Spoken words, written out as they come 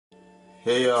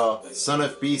Hey, Son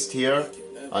of Beast here.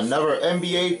 Another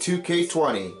NBA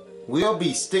 2k20. We'll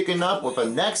be sticking up with the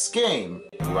next game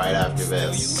right after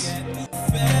this.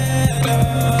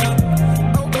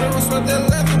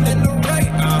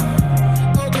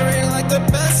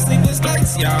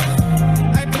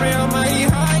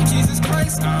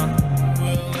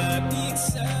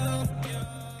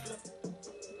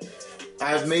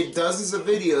 I've made dozens of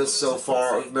videos so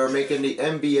far. We're making the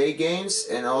NBA games,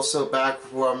 and also back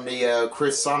from the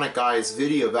Chris Sonic Guy's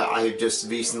video that I have just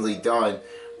recently done.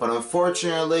 But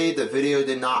unfortunately, the video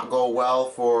did not go well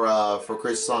for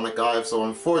Chris Sonic Guy. So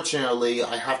unfortunately,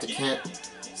 I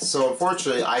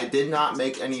did not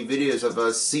make any videos of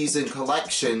a season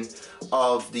collection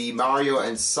of the Mario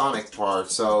and Sonic part.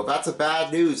 So that's a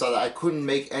bad news. I couldn't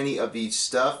make any of these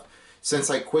stuff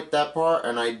since I quit that part,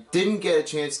 and I didn't get a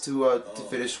chance to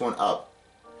finish one up.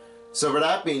 So with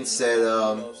that being said,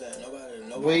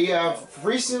 we have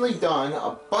recently done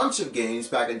a bunch of games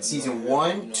back in Season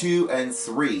 1, 2, and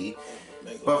 3.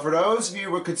 But for those of you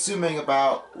who were consuming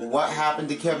about what happened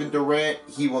to Kevin Durant,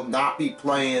 he will not be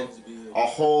playing a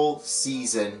whole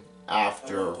season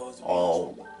after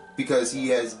all, because he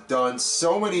has done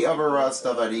so many other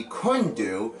stuff that he couldn't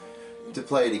do to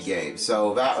play the game.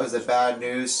 So that was the bad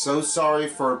news. So sorry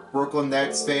for Brooklyn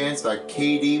Nets fans that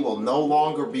KD will no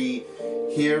longer be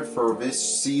here for this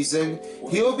season.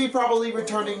 He'll be probably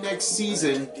returning next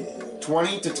season,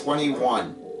 20 to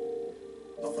 21.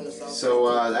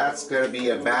 So that's going to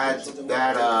be a bad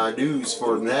news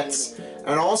for the Nets,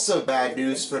 and also bad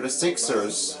news for the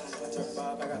Sixers.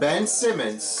 Ben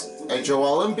Simmons and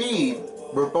Joel Embiid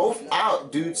were both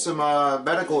out due to some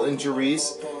medical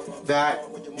injuries. That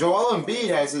Joel Embiid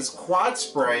has his quad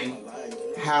sprain,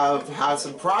 have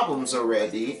some problems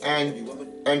already, and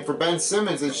for Ben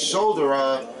Simmons, his shoulder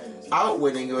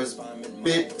outwinning, it was a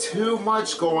bit too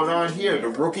much going on here. The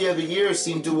Rookie of the Year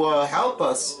seemed to help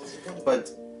us,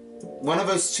 but one of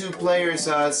those two players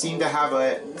seemed to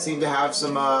have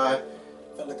some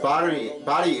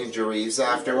body injuries.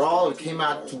 After all, it came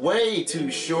out way too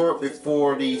short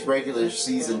before the regular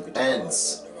season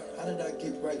ends.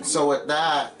 So with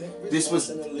that, this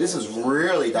is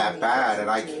really that bad, and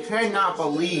I cannot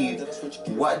believe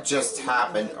what just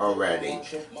happened already.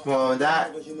 Well,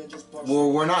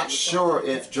 we're not sure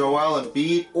if Joel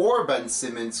Embiid or Ben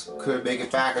Simmons could make it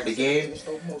back in the game.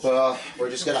 Well, we're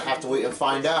just gonna have to wait and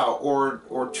find out, or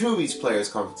two of these players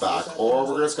come back, or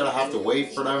we're just gonna have to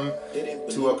wait for them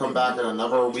to come back in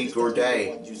another week or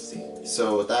day.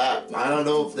 So with that, I don't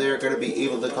know if they're going to be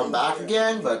able to come back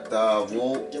again, but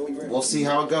we'll see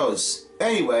how it goes.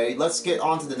 Anyway, let's get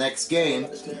on to the next game.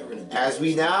 As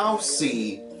we now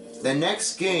see the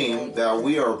next game that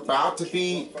we are about to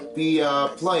be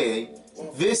playing,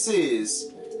 this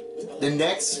is the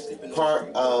next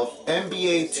part of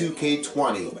NBA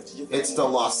 2k20. It's the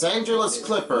Los Angeles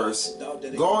Clippers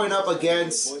going up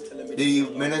against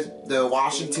the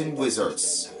Washington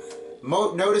Wizards.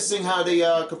 Noticing how they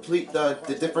complete the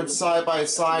different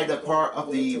side-by-side part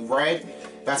of the red,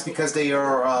 that's because they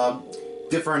are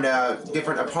different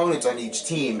opponents on each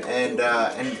team, and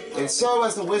so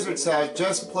as the Wizards have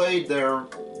just played their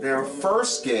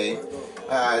first game,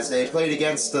 as they played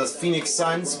against the Phoenix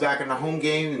Suns back in the home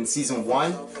game in Season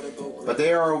 1, but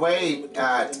they are away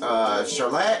at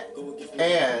Charlotte,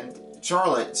 and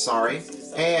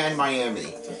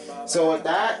Miami. So with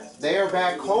that, they are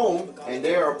back home, and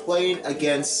they are playing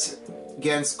against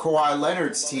Kawhi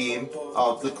Leonard's team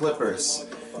of the Clippers.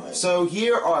 So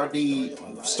here are the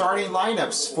starting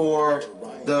lineups for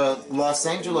the Los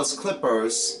Angeles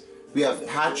Clippers. We have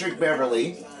Patrick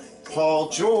Beverley, Paul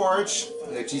George,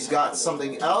 which he's got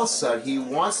something else that he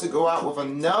wants to go out with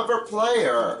another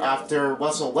player after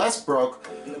Russell Westbrook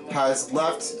has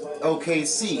left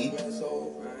OKC.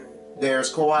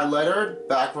 There's Kawhi Leonard,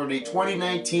 back for the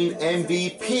 2019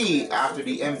 MVP after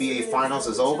the NBA Finals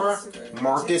is over.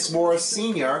 Marcus Morris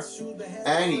Sr.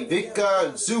 and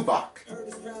Ivica Zubac.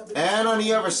 And on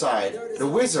the other side, the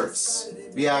Wizards.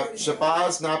 We have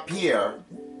Shabazz Napier,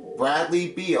 Bradley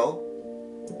Beal,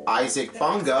 Isaac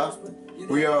Bonga,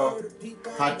 Ryo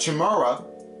Hachimura,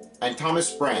 and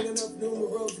Thomas Brandt.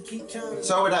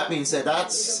 So with that being said,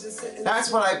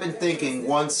 that's what I've been thinking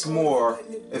once more.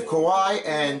 If Kawhi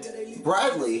and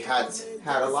Bradley had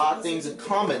a lot of things in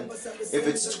common, if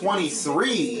it's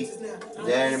 23,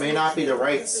 then it may not be the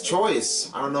right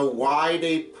choice. I don't know why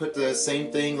they put the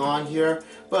same thing on here,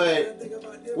 but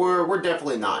we're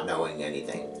definitely not knowing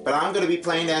anything. But I'm going to be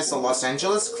playing as the Los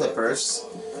Angeles Clippers,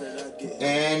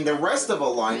 and the rest of the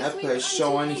lineup is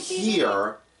shown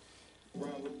here.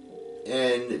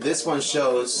 And this one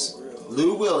shows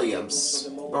Lou Williams,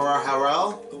 Laura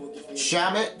Harrell,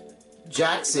 Shamet,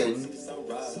 Jackson,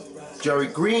 Jerry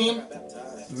Green,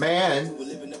 Mann,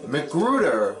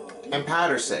 Magruder, and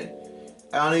Patterson.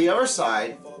 And on the other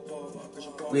side,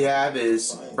 we have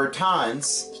is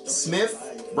Bertans,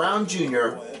 Smith, Brown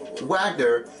Jr.,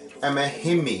 Wagner, and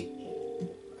Mahimi.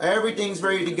 Everything's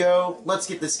ready to go. Let's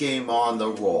get this game on the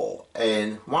roll.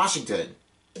 In Washington.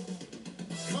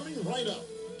 Coming right up,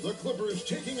 the Clippers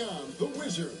taking on the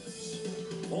Wizards.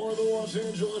 For the Los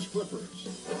Angeles Clippers,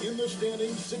 in the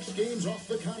standings, 6 games off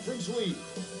the conference lead.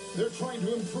 They're trying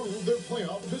to improve their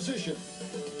playoff position.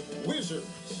 Wizards,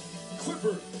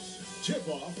 Clippers,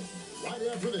 tip-off right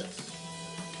after this.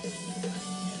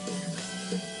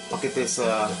 I'll get this,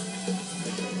 I'll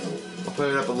put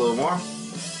it up a little more.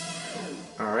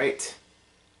 Alright.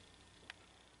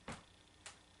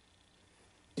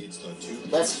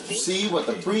 Let's see what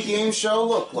the pregame show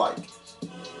looked like.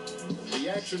 The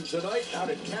action tonight out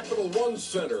at Capital One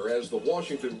Center as the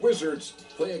Washington Wizards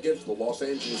play against the Los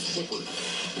Angeles Clippers.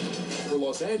 For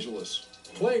Los Angeles,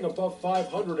 playing above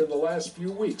 500 in the last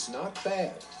few weeks, not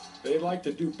bad. They'd like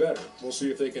to do better. We'll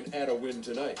see if they can add a win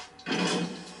tonight.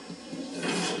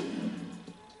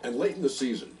 And late in the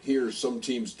season, here's some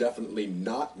teams definitely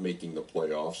not making the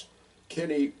playoffs.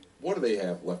 Kenny, what do they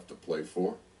have left to play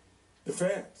for? The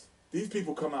fans. These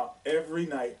people come out every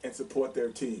night and support their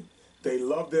team. They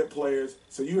love their players,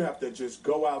 so you have to just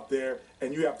go out there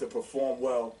and you have to perform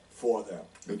well for them.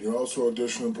 And you're also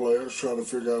auditioning players, trying to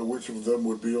figure out which of them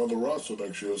would be on the roster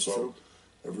next year. So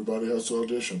everybody has to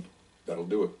audition. That'll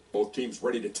do it. Both teams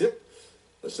ready to tip.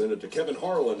 Let's send it to Kevin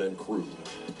Harlan and crew.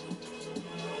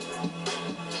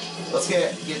 Let's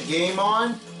get the game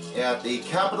on at the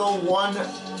Capital One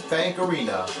Bank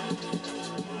Arena.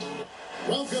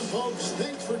 Welcome, folks.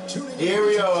 Thanks for tuning in. Here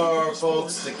we are,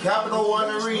 folks. The Capital One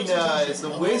Arena is the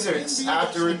Wizards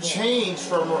after a change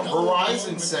from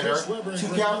Verizon Center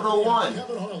to Capital One.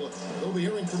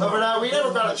 Over now, we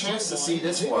never got a chance to see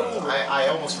this one. I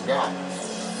almost forgot.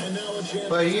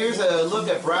 But here's a look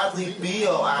at Bradley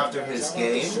Beal after his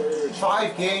game.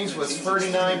 5 games was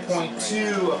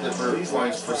 39.2 of the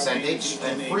points percentage,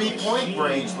 and 3-point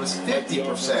range was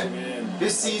 50%.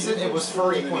 This season it was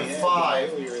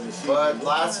 30.5, but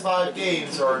last 5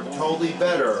 games are totally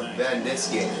better than this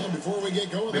game. Before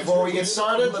we get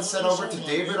started, let's send over to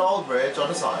David Aldridge on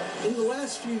the side. In the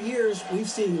last few years, we've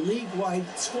seen league-wide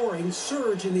scoring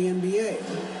surge in the NBA.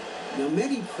 Now,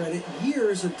 many credit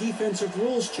years of defensive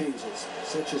rules changes,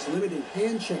 such as limiting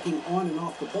hand-checking on and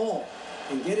off the ball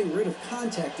and getting rid of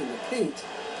contact in the paint.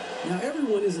 Now,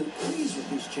 everyone isn't pleased with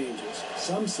these changes.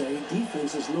 Some say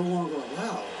defense is no longer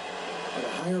allowed. But a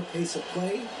higher pace of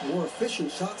play, more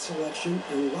efficient shot selection,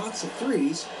 and lots of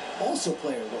threes also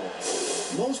play a role.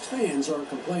 Most fans aren't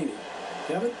complaining.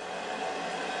 Kevin?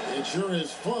 It sure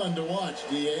is fun to watch,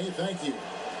 D.A. Thank you.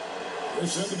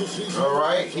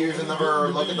 Alright, here's another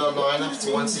look at the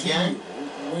lineups once again.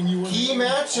 Key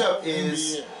matchup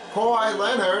is Kawhi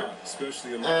Leonard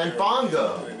and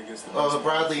Bonga of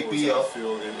Bradley Beal.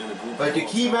 But the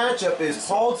key matchup is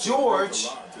Paul George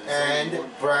and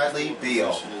Bradley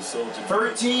Beal.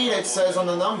 13 it says on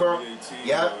the number.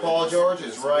 Yep, Paul George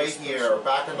is right here.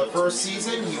 Back in the first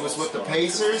season, he was with the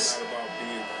Pacers.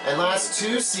 And last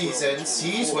 2 seasons,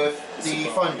 he's with the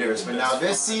Thunders. But now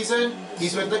this season,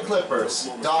 he's with the Clippers.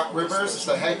 Doc Rivers is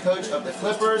the head coach of the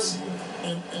Clippers.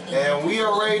 And we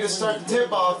are ready to start the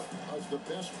tip-off.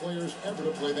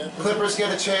 Clippers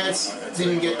get a chance.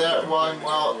 Didn't get that one.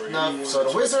 Well, no. So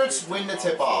the Wizards win the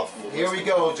tip-off. Here we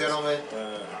go, gentlemen.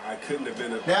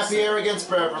 Napier against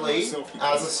Beverly.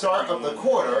 As the start of the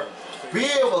quarter,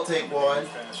 Beal will take one.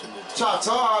 Shots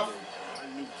off.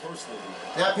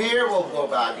 Napier will go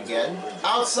back again.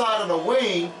 Outside of the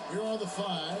wing,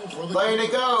 letting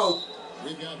it go.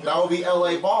 That will be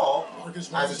LA ball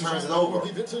as it turns it over.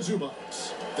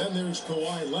 Then there's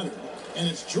Kawhi Leonard, and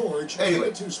it's George.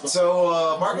 Anyway,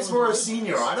 so Marcus Morris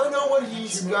Sr., I don't know what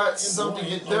he's got something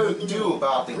to do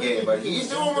about the game, but he's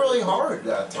doing really hard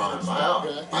that time.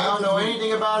 I don't know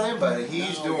anything about him, but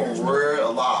he's doing a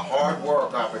lot of hard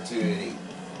work opportunity.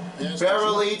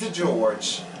 Beverly to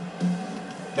George.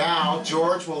 Now,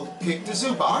 George will kick to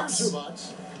Zubac.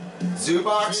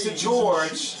 Zubac to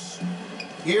George.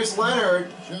 Here's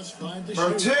Leonard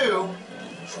from 2.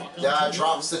 That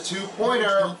drops the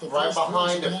 2-pointer right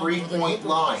behind the 3-point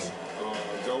line.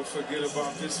 Don't forget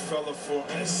about this fella for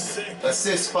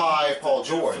Assist by Paul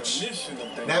George.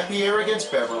 Napier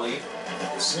against Beverly.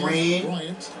 Screen.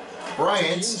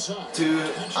 Bryant to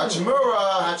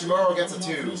Hachimura. Hachimura gets a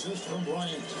 2.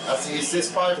 That's the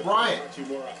assist by Bryant.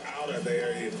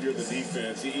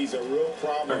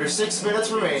 Under 6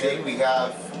 minutes remaining, we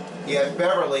have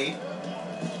Beverly.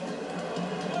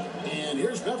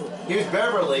 Here's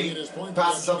Beverly.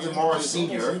 Passes up to Morris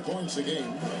Sr.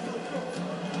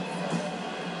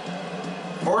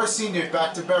 Morris Sr.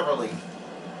 back to Beverly.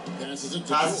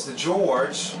 Passes to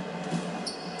George.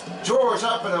 George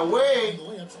up and away.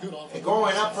 And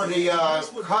going up for the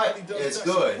cut is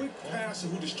good.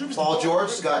 Paul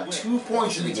George's got 2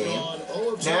 points in the game.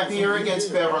 Napier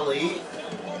against Beverly.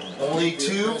 Only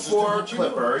 2 for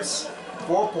Clippers.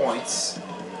 4 points.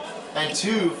 And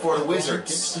 2 for the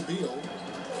Wizards.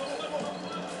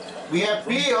 We have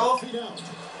Beal.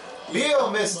 Beal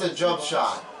missed the jump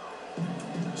shot.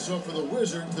 So for the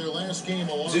Wizards, their last game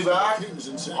Zubac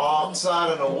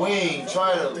outside on the wing,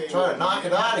 try to knock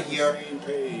it out of here.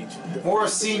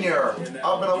 Morris Sr.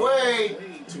 up and away,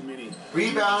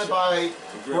 rebounded by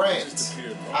Brent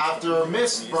after a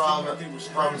miss from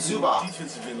Zubac.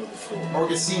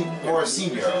 Morris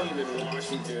Sr.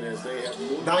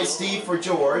 Nice D for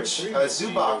George.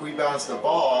 Zubac rebounds the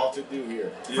ball.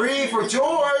 Free for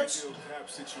George.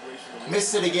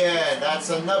 Missed it again. That's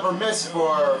another miss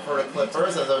for the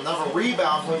Clippers. That's another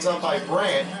rebound puts up by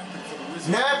Brant.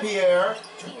 Napier,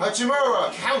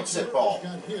 Hachimura counts it ball.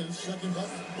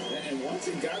 And once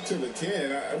he got to the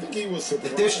 10, I think he was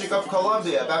surprised. The District of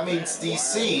Columbia, that means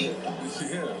DC.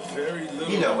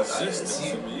 You know what that is.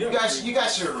 You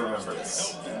guys should remember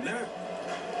this.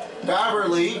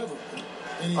 Beverly.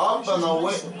 Up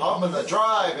on the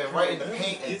drive and right in the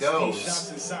paint it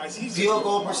goes. Field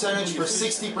goal percentage for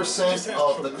 60%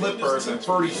 of the Clippers and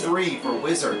 33 for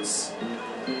Wizards.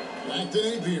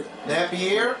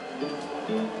 Napier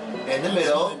in the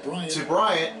middle to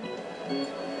Bryant.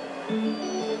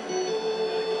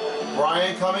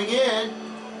 Bryant coming in.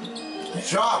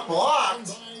 Shot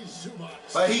blocked,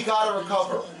 but he got to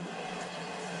recover.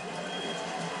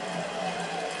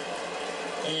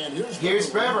 Here's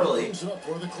Beverly.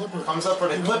 Comes up for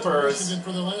the Clippers.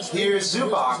 Here's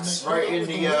Zubac right in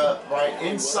the right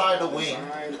inside the wing.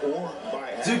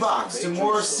 Zubac to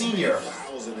Morris Sr.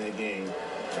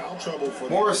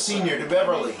 Morris Sr. to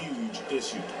Beverly.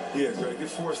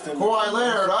 Kawhi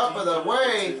Leonard up and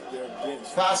away.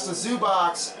 Pass to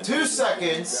Zubac. 2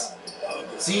 seconds.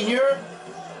 Senior?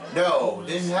 No,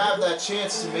 didn't have that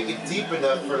chance to make it deep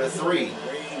enough for the 3.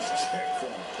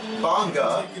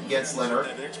 Bonga against Leonard.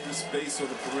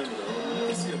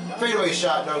 Fadeaway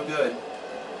shot, no good.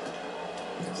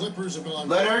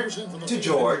 Leonard to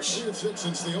George.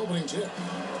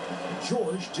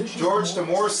 George to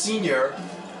Morris Sr.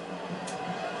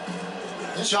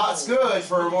 Shot's good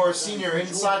for Morris Sr.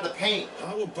 inside the paint.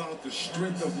 How about the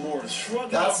strength of Morris?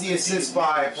 That's the assist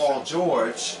by Paul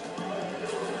George.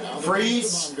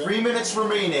 Freeze, 3 minutes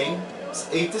remaining. It's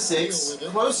 8-6.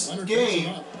 Close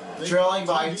game. Trailing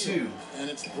by 2. And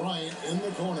it's Bryant in the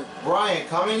corner. Bryant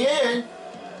coming in.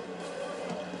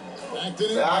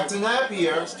 Back to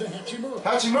Napier.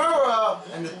 Hachimura.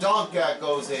 And the dunk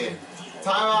goes in.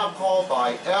 Timeout called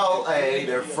by LA.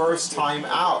 Their first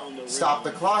timeout. Stop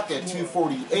the clock at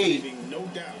 2:48.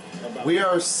 We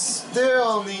are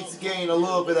still need to gain a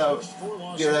little bit of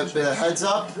heads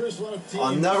up.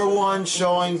 Another one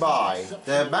showing by.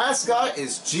 The mascot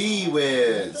is Gee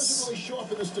Whiz.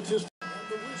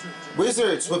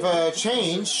 Wizards with a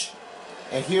change,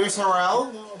 and here's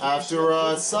Harrell after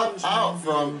a sub out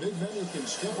from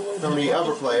the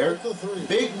other player.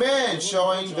 Big man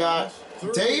showing that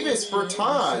Davis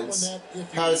Bertans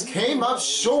has came up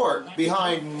short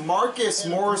behind Marcus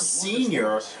Morris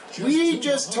Sr. We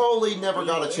just totally never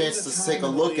got a chance to take a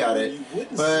look at it,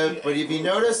 but if you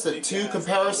notice the 2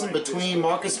 comparison between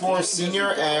Marcus Morris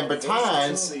Sr. and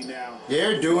Bertans,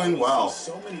 they're doing well.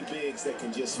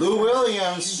 Lou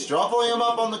Williams shuffling him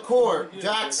up on the court,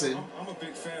 Jackson,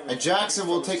 and Jackson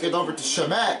will take it over to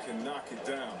Shamet.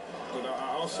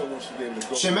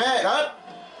 Shamet up.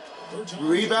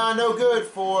 Rebound no good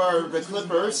for the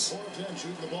Clippers.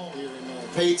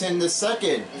 Payton the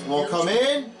second will come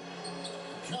in.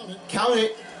 Count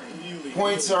it.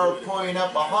 Points are pointing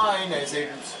up behind as they're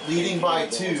leading by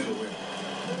 2.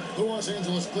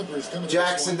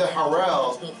 Jackson to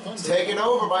Harrell. Taken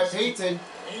over by Payton.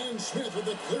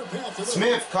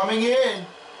 Smith coming in.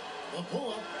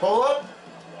 Pull up.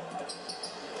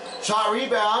 Shot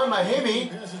rebound,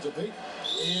 Mahimi.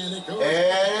 And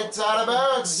it's out of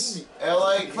bounds.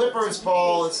 LA Clippers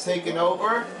ball is taken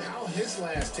over. His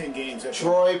last 10 games.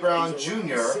 Troy Brown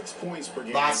Jr. 6 points per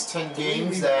game. Last 10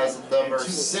 games as number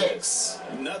 6.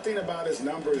 Nothing about his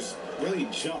numbers really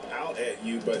jump out at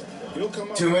you, but he'll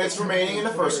come up. 2 minutes remaining in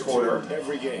the first quarter.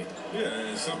 Every game.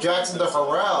 Jackson to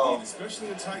Harrell. Especially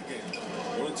in tight games.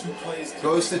 1 or 2 plays.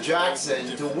 Goes to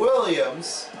Jackson to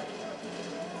Williams.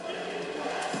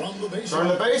 From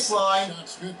the baseline,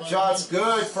 shot's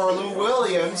good for Lou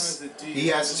Williams. He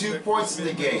has 2 points in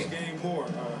the game.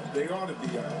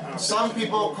 Some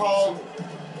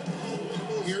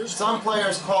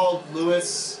players called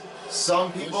Lewis,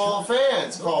 some people,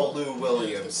 fans called Lou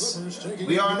Williams.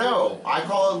 We don't know. I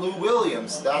call it Lou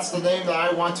Williams. That's the name that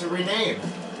I want to rename.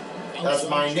 That's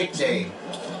my nickname.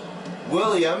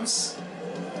 Williams.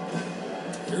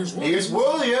 Here's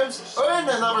Williams in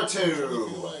the number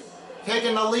 2.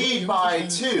 Taking the lead by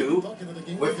 2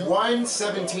 with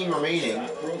 1:17 remaining.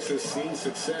 Brooks has seen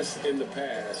success in the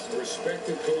past.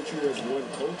 Respected coach who has won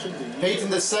coach of the year. Peyton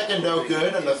the second no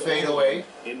good on the fadeaway.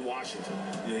 In Washington.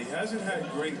 Yeah, he hasn't had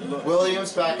great luck.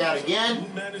 Williams back out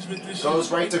again.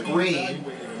 Goes right to Green. He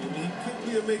could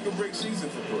be a make or break season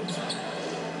for Brooks.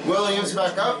 Williams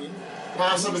back up.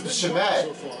 Pass over to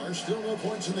Shamet.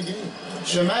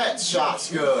 Shamet's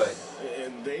shot's good.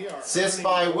 Assist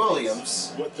by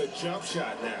Williams. With the jump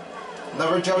shot now.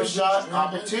 Another jump shot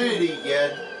opportunity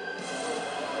again.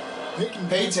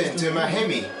 Peyton to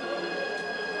Mahimi.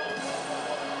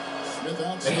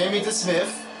 Mahimi to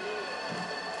Smith.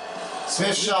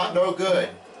 Smith's shot no good.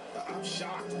 I'm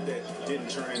shocked that didn't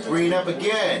turn into Green up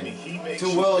again to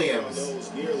Williams.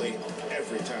 Nearly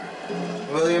every time.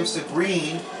 Williams to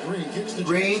Green.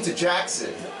 Green to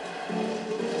Jackson.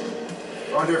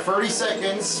 Under 30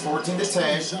 seconds, 14 to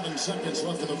 10. 7 seconds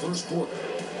left in the first quarter.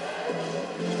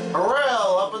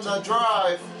 Harrell up in the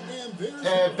drive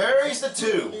and buries the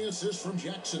 2.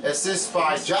 Assist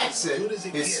by Jackson,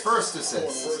 his first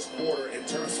assist. First quarter in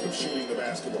terms of shooting the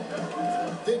basketball.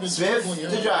 Smith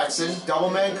to Jackson, double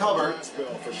man cover.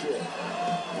 For sure.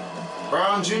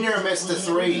 Brown Jr. missed the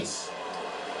 3.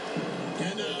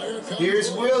 Here's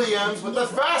Williams with the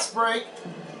fast break.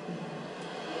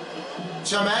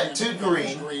 Shamet to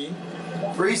Green.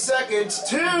 3 seconds.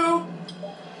 2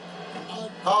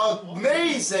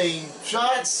 amazing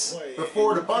shots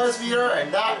before the buzz beater,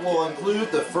 and that will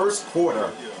include the first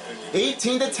quarter.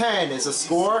 18 to 10 is the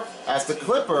score as the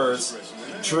Clippers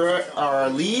are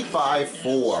lead by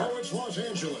 4.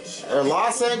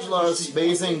 Los Angeles,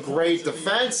 amazing great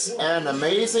defense and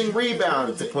amazing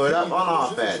rebound to put up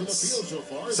on offense.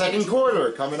 Second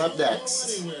quarter coming up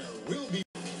next.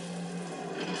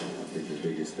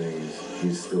 Biggest thing is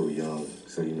he's still young,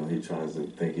 so he tries to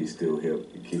think he's still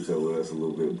hip. He keeps up with us a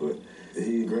little bit, but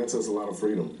he grants us a lot of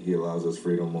freedom. He allows us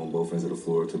freedom on both ends of the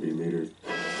floor to be leaders.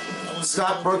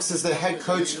 Scott Brooks is the head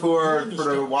coach for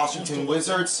the Washington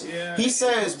Wizards. He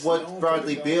says what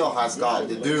Bradley Beal has got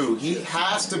to do. He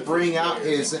has to bring out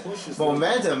his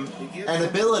momentum and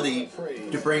ability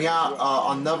to bring out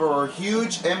another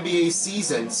huge NBA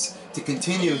seasons to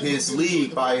continue his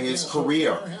lead by his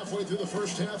career.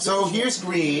 So here's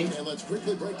Green.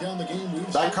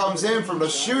 That comes in from the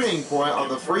shooting point on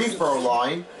the free throw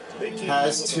line.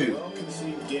 Has 2.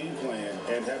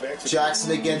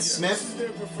 Jackson against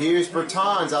Smith. Here's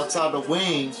Bertans outside the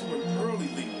wing.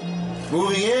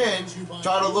 Moving in,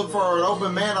 trying to look for an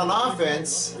open man on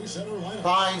offense.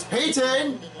 Finds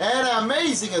Peyton, and an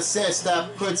amazing assist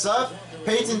that puts up.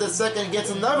 Peyton the second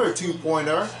gets another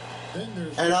 2-pointer.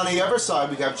 And on the other side,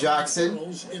 we have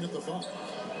Jackson.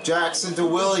 Jackson to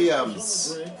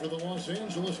Williams.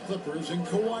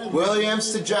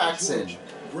 Williams to Jackson.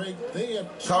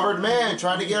 Covered man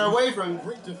trying to get away from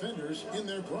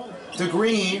to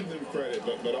Green.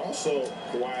 But also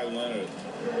Kawhi Leonard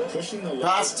pushing the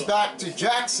passed back to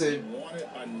Jackson. Wanted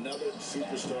another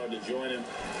superstar to join him.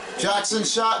 Jackson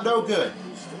shot no good.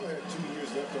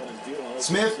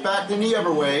 Smith back in the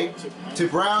other way to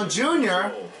Brown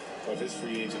Jr. Of his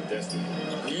free agent destiny.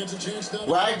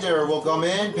 Wagner will come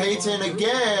in. Peyton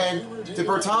again to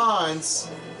Bertans.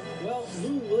 Well,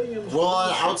 Lou Williams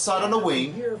One outside on the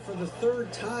wing. Here for the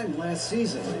 3rd time last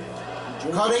season.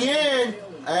 Cutting in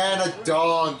and a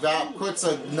dunk. That puts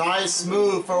a nice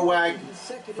move for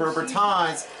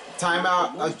Bertans.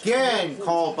 Timeout again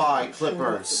called by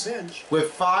Clippers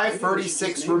with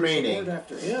 5:36 remaining.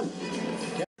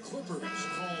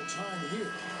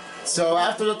 So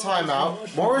after the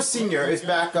timeout, Morris Sr. is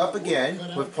back up again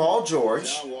with Paul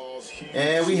George.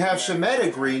 And we have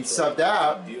Shemetta Green subbed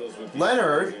out.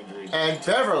 Leonard and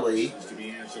Beverly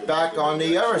back on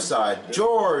the other side.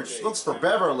 George looks for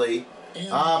Beverly.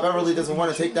 Beverly doesn't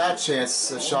want to take that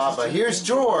chance shot, but here's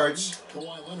George.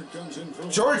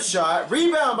 George shot,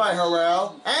 rebound by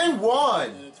Harrell, and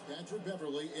 1.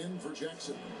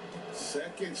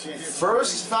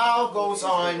 First foul goes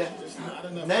on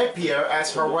Napier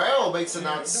as Harrell makes an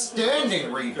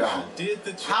outstanding rebound.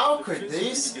 How could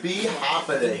this be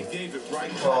happening?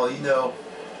 Well, you know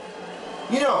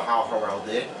how Harrell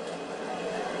did.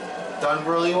 Done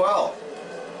really well.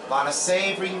 lot of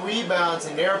saving rebounds,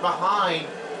 and they're behind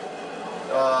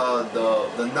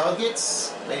the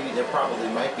Nuggets. Maybe there probably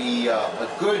might be a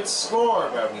good score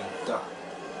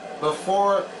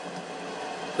before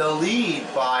the lead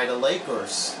by the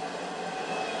Lakers.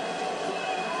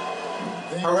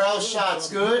 Harrell's shot's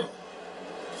good.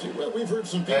 We've heard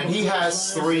some And he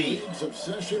has 3.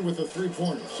 Obsession with the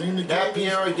three-pointers.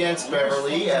 Napier against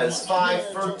Beverly as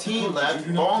 5:13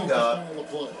 left. Bonga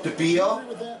to Beal.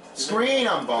 Screen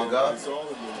on Bonga.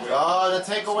 Oh, the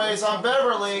takeaways on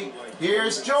Beverly.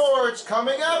 Here's George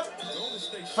coming up.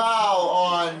 Foul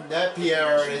on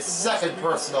Napier, his second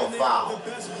personal foul.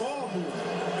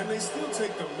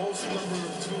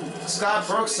 Scott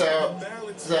Brooks said,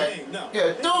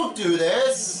 yeah, don't do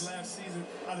this.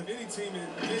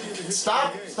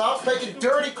 Stop making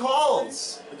dirty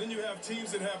calls.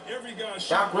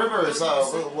 Doc Rivers a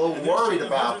little worried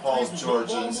about Paul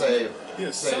George and say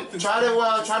try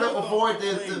to avoid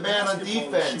the man on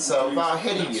defense without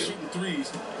hitting you.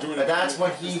 But that's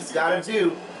what he's got to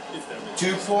do.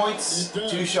 2 points,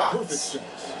 2 shots.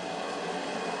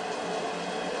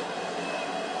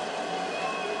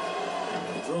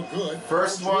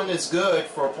 First one is good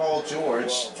for Paul George.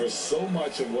 Well, for so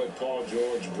much of what Paul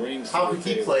George brings. How could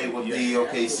he play with the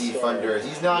OKC Thunder?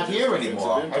 He's not here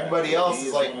anymore. Everybody else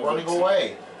is like running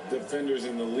away. Defenders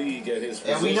in the league at his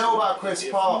and we know about Chris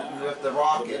Paul with the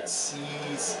Rockets.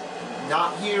 He's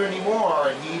not here anymore,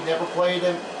 and he never played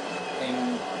with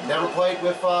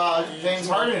James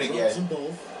Harden again.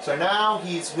 So now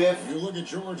he's with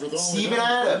Steven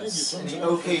Adams and the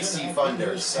OKC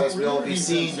Thunders, as we'll be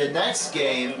seeing the next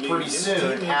game pretty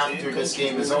soon after this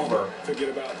game is over.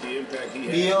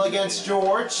 Beal against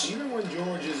George.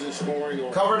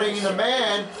 Covering the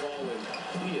man.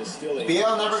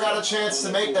 Beal never got a chance to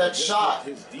make that shot.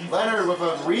 Leonard with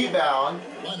a rebound.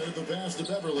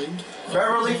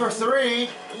 Beverly for 3.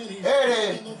 And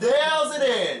it nails it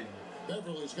in.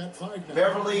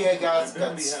 Beverly got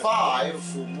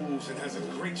 5.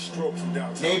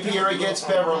 Napier against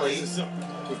Beverly.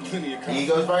 He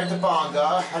goes right to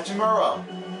Bonga. Hachimura.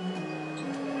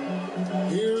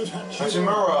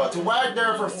 Hachimura to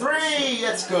Wagner for 3.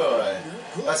 It's good.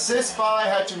 Assist by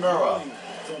Hachimura.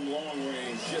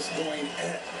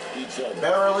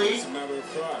 Beverly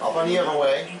up on the other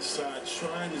way.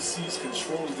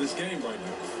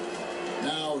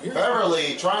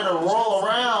 Beverly trying to roll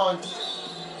around.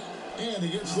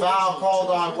 Foul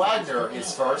called on Wagner,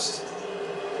 his first.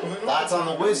 That's on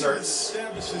the Wizards.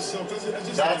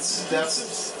 That's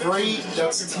 3.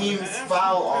 That's team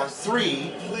foul on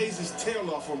 3.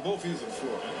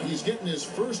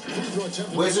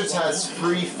 Wizards has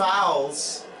 3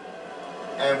 fouls.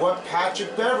 And what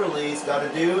Patrick Beverly's got to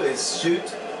do is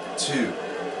shoot 2.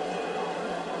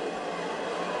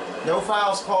 No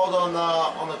fouls called on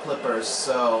the Clippers,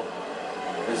 so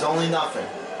there's only nothing.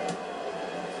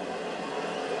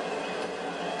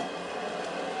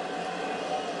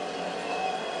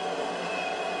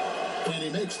 And he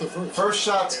makes the first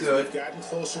shot's good. As we've gotten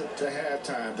closer to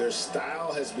halftime, their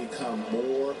style has become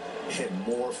more and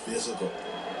more physical.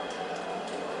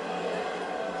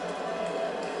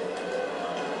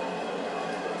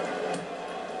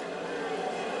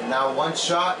 Now 1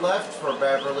 shot left for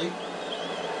Beverly.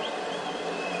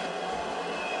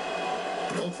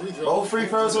 Both free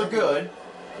throws are good.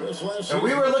 And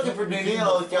we were looking for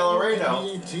Danilo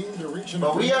Gallardo,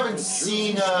 but we haven't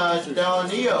seen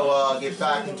Danilo get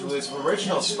back into his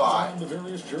original spot.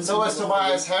 So has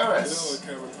Tobias Harris.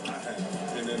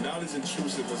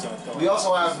 We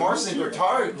also have Marcin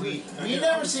Gortat. We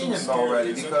never seen him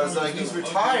already because he's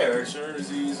retired.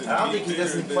 I don't think he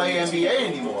doesn't play NBA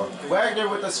anymore. Wagner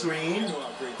with the screen.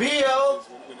 Beal,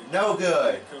 no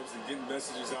good.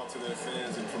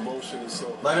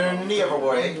 Leonard in the other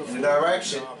way, in the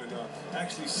direction.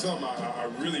 Actually, I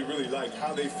really like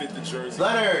how they fit the jersey.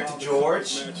 Leonard to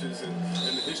George.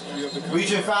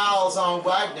 Region fouls on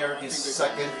Wagner, his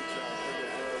second.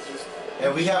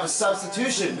 And we have a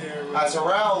substitution as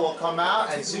Harrell will come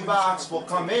out and Zubac will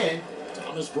come in.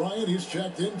 Thomas Bryant is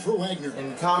checked in for Wagner.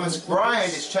 And Thomas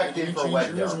Bryant is checked in for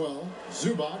Wagner. As well.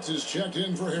 Zubac is checked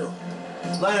in for Harrell.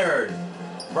 Leonard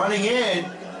running in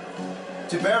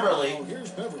to Beverly. Oh, here's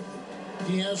Beverly.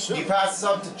 He passes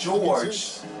up to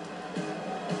George.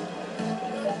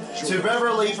 To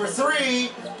Beverly for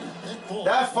 3.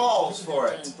 That falls for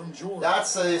it.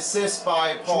 That's an assist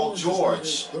by Paul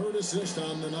George. Third assist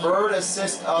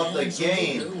of the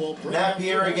game.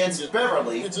 Napier against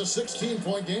Beverly. It's a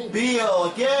 16-point game.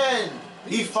 Beal again.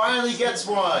 He finally gets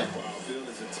one. Beal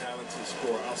is a talented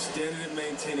scorer. Outstanding at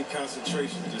maintaining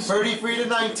concentration.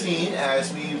 33-19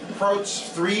 as we approach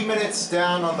 3 minutes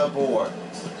down on the board.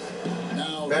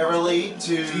 Now Beverly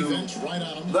to Defense right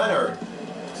on him. Leonard.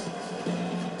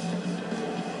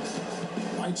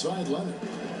 Right side Leonard.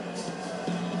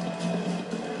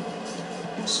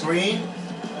 Screen.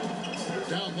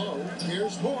 Down low.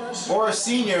 Here's Morris. Morris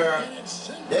Sr. And it's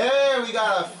sent There we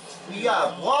got a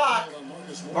block.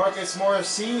 Marcus Morris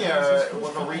Sr.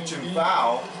 with a reaching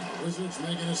foul. Wizards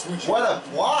making a switch. What a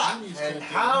block! And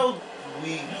how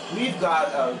we've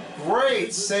got a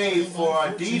great save for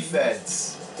our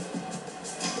defense.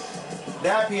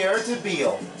 Napier to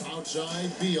Beal.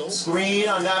 Outside Beal. Screen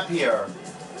on Napier.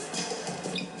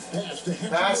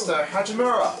 Pass to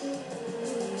Hachimura.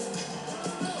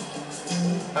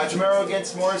 Hachimura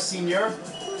against Morris Sr.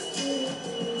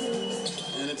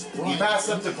 And it's He passed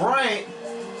up to Bryant.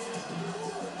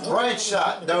 Bryant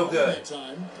shot, no good.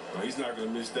 No, he's not going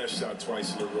to miss that shot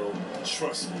twice in a row.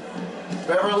 Trust me.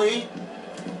 Beverly.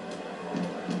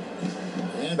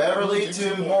 Beverly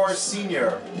to Morris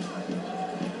Sr.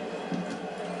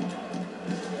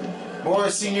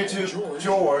 Morris Sr. to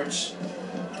George.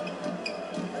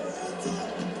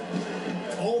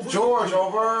 George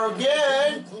over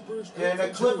again. And the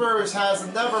Clippers has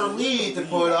another lead to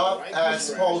put up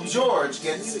as Paul George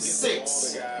gets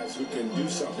 6. Guys who can do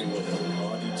something with him.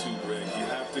 I do too, Greg. You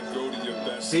have to go to your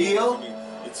best. Beal I mean,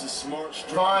 it's a smart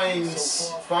strategy.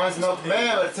 finds an open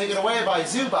man, but taken away by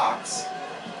Zubac.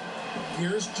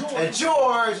 Here's George. And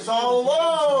George is all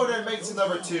alone and makes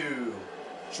another 2.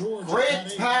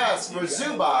 Great pass for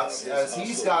Zubac as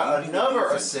he's got another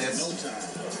assist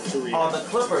on the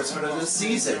Clippers for this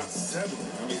season. I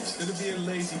mean, instead of being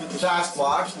lazy with the Fast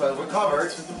blocks, but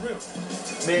recovered. to the rim.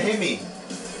 Mahimi.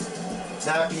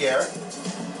 Napier.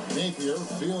 Napier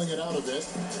feeling it out a bit.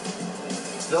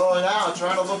 Filling out,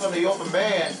 trying to look on the open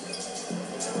man.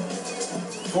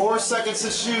 4 seconds to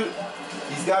shoot.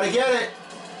 He's got to get it.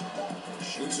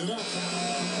 Shoots it up.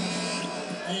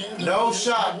 And No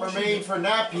shot remained for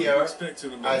Napier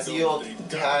as he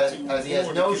has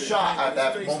no shot at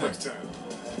that moment.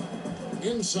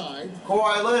 inside.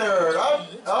 Kawhi Leonard up.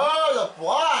 Oh, the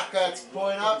block that's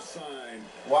going up.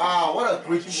 Wow, what a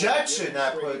rejection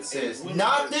that puts is.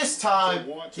 Not this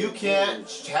time. You can't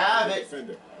have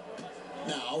it.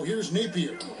 Now here's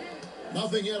Napier.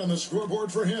 Nothing yet on the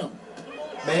scoreboard for him.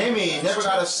 Mahimi never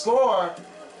got a score.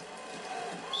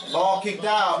 Ball kicked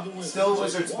out. Still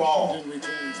Wizards ball. Washington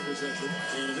retains possession.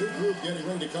 And a new group getting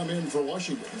ready to come in for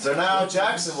Washington. So now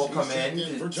Jackson will come in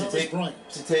to take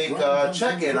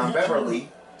check in on Beverly.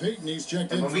 Peyton, he's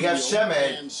checked And in when we for got Beal,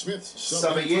 Shemet and Smith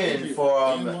subbing in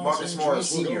for And Los Marcus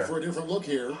Morris Angeles will go Sr. for a different look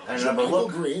here. And another Michael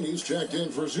look. Green, he's checked in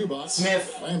for Zubac.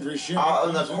 Smith Landry Shemet out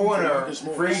in the comes in for corner, Marcus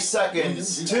Morris. 3 seconds,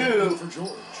 Williams, he's checked in 2. for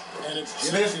George. And it's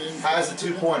Smith Jackson has a for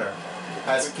 2-pointer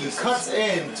as he cuts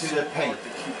into the paint.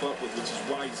 Keep up with, which is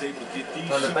why he's able to get these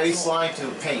From the baseline to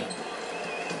the paint.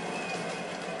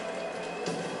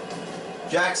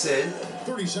 Jackson.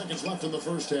 30 seconds left in the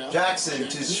first half. Jackson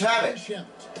to Shabbat.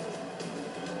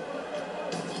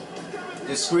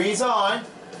 The screen's on.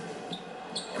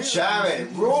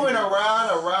 Shabbat moving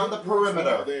around the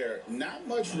perimeter. There, not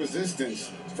much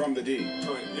resistance from the D.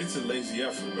 It's a lazy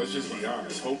effort. Let's just be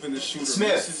honest. Hoping the shooter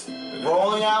Smith misses,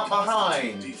 rolling out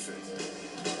behind. defense.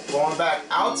 Going back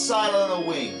outside of the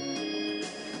wing.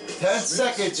 10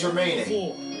 seconds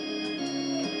remaining.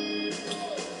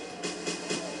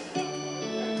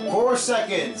 4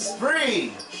 seconds.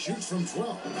 3. Shoots from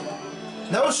 12.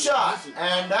 No shot,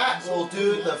 and that will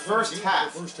do the first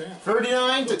half.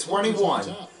 39 to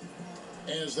 21.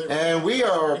 And we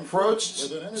are approached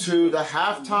to the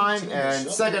halftime, and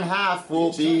second half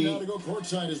will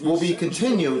be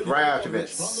continued right after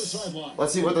this.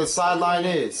 Let's see what the sideline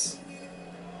is.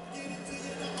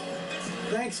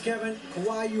 Thanks, Kevin.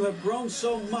 Kawhi, you have grown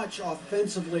so much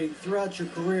offensively throughout your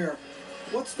career.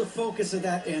 What's the focus of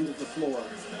that end of the floor?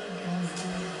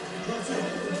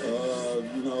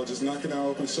 Just knocking out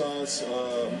open shots,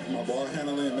 my ball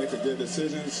handling, making good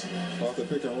decisions off the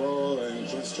pick and roll, and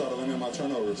just try to limit my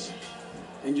turnovers.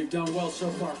 And you've done well so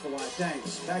far, Kawhi.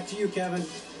 Thanks. Back to you, Kevin.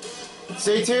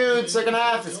 Stay tuned. Second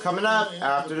half is coming up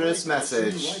after this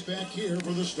message.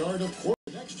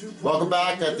 Welcome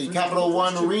back at the Capital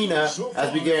One Arena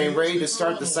as we're getting ready to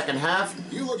start the second half.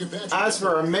 As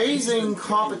for amazing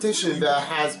competition that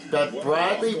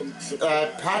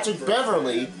Patrick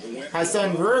Beverly has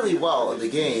done really well in the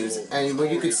games, and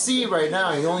what you can see right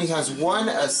now, he only has 1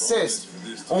 assist,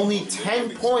 only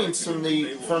 10 points for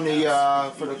the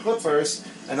Clippers,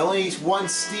 and only 1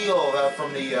 steal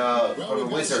from the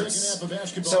Wizards.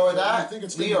 So with that,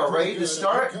 we are ready to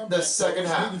start the second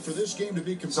half.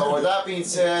 So with that being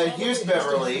said, here's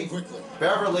Beverly.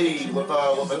 Beverly with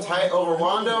a tight over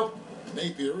Rondo.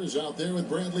 Napier is out there with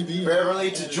Bradley Beal.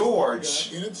 Beverly to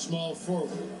George. In its small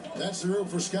forward. That's the rope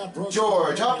for Scott Brooks.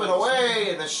 George up and away,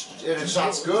 and the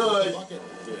shot's good.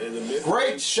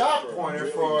 Great shot pointer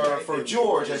for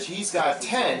George, as he's got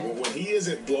 10. When he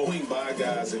isn't blowing by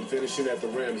guys and finishing at the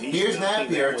rim, here's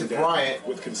Napier to Bryant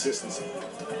with consistency.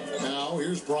 Now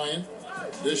here's Bryant.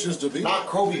 Dishes to Beal. Not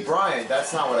Kobe Bryant.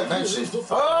 That's not what I mentioned.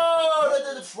 Oh,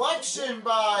 the deflection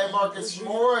by Marcus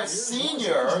Morris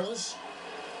Sr.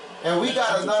 And we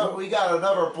got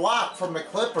another block from the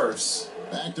Clippers.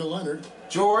 Back to Leonard.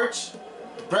 George,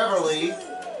 Beverly.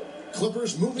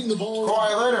 Clippers moving the ball.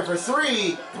 Kawhi Leonard for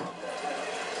 3.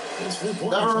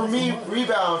 Never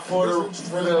rebound for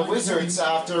the Wizards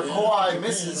after Kawhi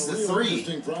misses the 3.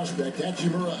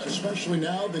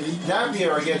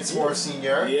 Napier against Morris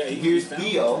Sr. Here's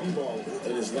Beal.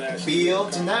 Beal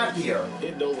to Napier.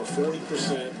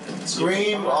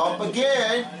 Scream up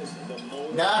again.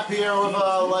 Napier with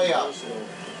a layup.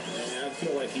 I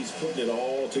feel like he's putting it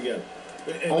all together.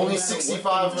 Only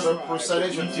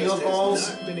 65% of field goals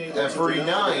and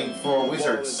 39 for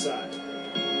Wizards.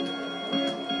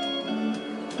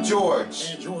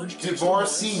 George to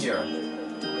Morris Sr.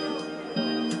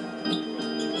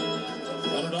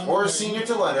 Morris Sr.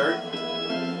 to Leonard.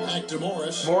 Back to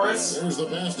Morris. Morris. There's the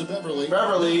pass to Beverly.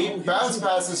 Beverly. Bounce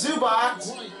pass to Zubac.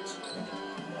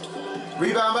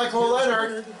 Rebound by Kawhi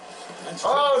Leonard.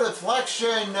 Oh,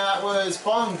 deflection. That was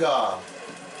Bonga.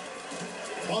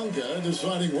 Bonga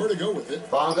deciding where to go with it.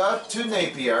 Bonga to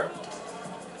Napier.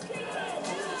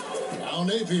 Now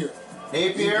Napier.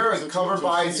 Napier is covered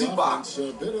by Zubac.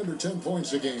 A bit under 10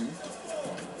 points a game.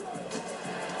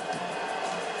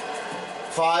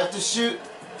 5 to shoot.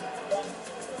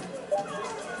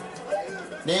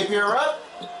 Napier up.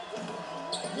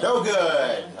 No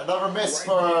good. Another miss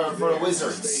for the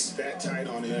Wizards.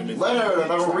 Leonard,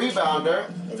 another rebounder.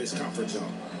 Of his comfort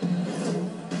zone.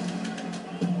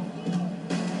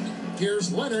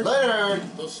 Here's Leonard. Leonard,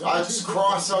 a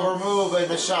crossover move, and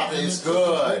the shot is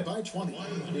good. Boy,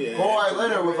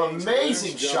 Leonard with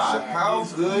amazing shot. How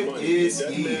good is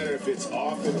he?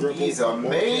 He's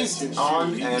amazing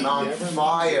and on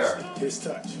fire. His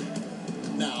touch.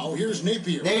 Now here's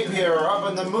Napier. Napier up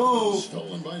in the move.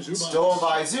 Stolen by Zubac. Stolen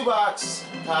by Zubac.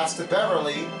 Pass to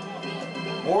Beverly.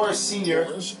 Morris Sr.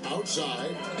 Morris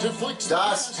outside. Deflects.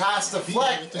 Does pass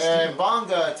deflect, and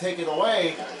Bonga taken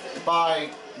away by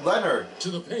Leonard. To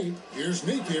the paint. Here's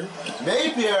Napier.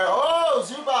 Napier. Oh,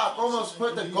 Zubac almost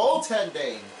put the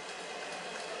goaltending.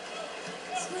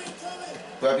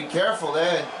 Gotta be careful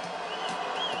then.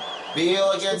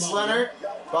 Beal against Leonard.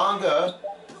 Bonga.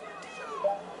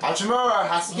 Hachimura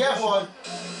has to get one.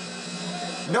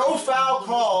 No foul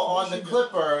call on the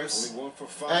Clippers,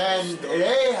 and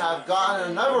they have gotten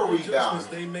another rebound.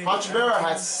 Hachimura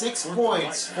has 6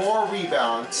 points, 4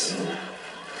 rebounds.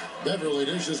 Beverly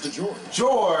dishes to George.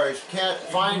 George can't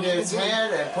find his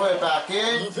hand and put it back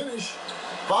in. The finish.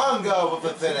 Bonga with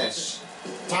the finish.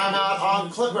 Timeout on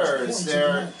Clippers.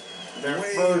 They're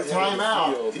for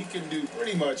timeout. He can do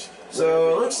pretty much.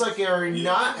 So it looks like they're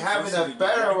not having a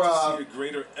better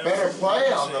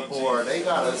play on the board. They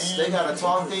gotta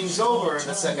talk things over in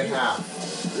the second half.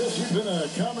 Chris, you've been a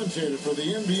commentator for the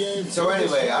NBA. So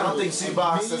anyway, I don't think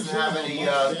Zubac doesn't have any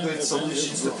good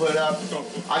solutions to put up.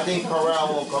 I think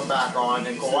Corral will come back on,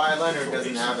 and Kawhi Leonard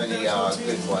doesn't have any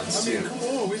good ones too.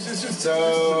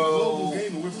 So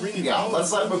yeah,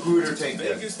 let's let Magruder take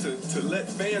this. To let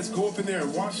fans go up in there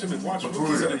and watch him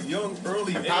Magruder. at a young,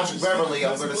 early And Patrick Beverly,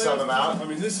 I'm going to sub him out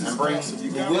and bring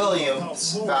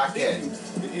Williams back in.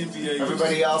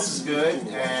 Everybody else is good,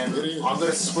 and I'm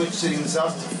going to switch things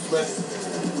up to flip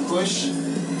push.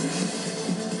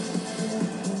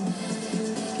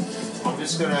 I'm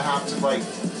just going to have to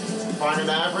find an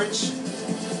average.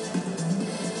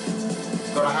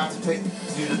 Going to have to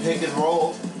do the pick and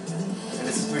roll. And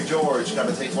this is for George. Got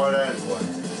to take one and one.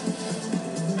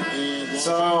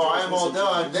 So I'm all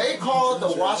done. They call it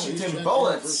the Washington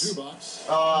Bullets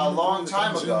a long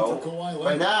time ago,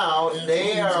 but now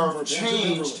they are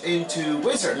changed into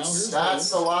Wizards. That's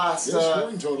the last.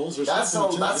 That's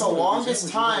the longest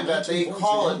time that they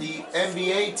call it the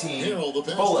NBA team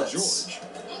Bullets.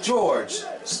 George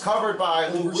is covered by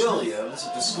Lou Williams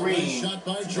at the screen,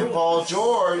 and Paul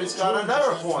George has got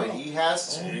another point. He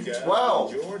has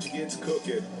 12. George gets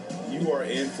cooking. You are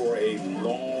in for a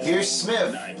long. Here's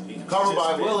Smith, covered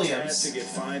by Williams.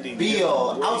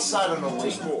 Beal outside on the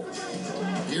wing.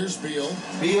 Here's Beal.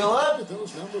 Beal up.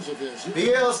 Those numbers of his.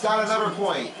 Beal's got another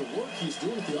point. The work he's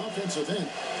doing at the offensive end,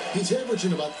 he's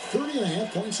averaging about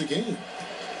 30.5 points a game.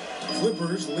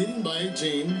 Clippers leading by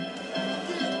 18.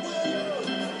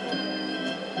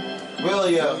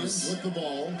 Williams with the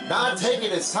ball. not taking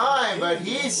his time, but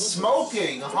he's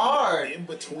smoking hard.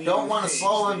 Don't want to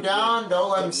slow him down.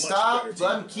 Don't let him stop.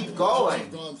 Let him keep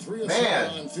going.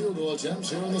 Man,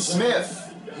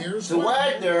 Smith to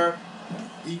Wagner.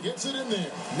 He gets it in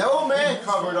there. No man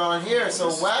covered on here, so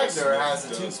Wagner has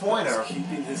a two-pointer.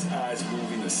 Keeping his eyes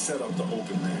moving to set up the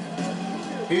open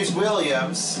man. Here's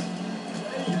Williams.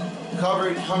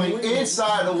 Covered coming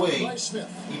inside the wing.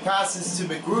 He passes to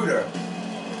Magruder.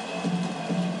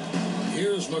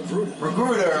 Here's Magruder.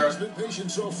 Magruder He's been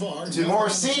patient so far. to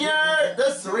Morris Sr.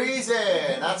 The three's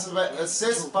in. That's an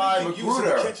assist by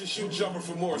Magruder.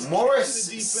 Morris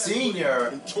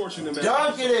Sr.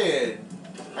 dunk it in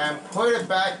and put it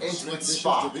back into its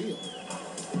spot.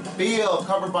 Beal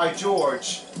covered by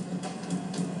George.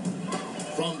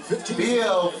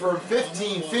 Beal from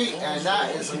 15 feet, and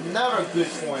that is another good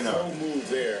pointer. Move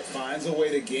there. Finds a way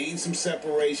to gain some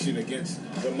separation against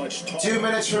the much taller. 2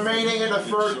 minutes remaining in the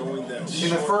third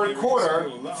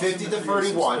quarter, 50 to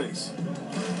 31.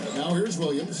 Now here's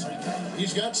Williams.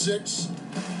 He's got 6.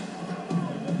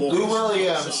 Lou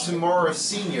Williams to Morris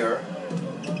Sr.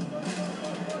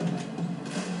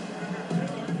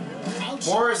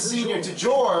 Morris Sr. to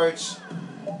George.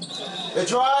 The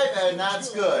drive, and that's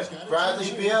good.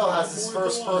 Bradley Beal has his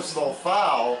first personal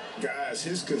foul. Guys,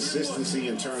 his consistency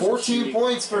in terms 14 of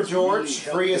points for George,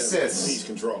 3 assists.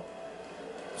 Control.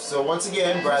 So once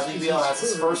again, Bradley Beal has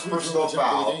his first personal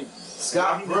foul.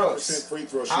 Scott Brooks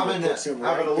having a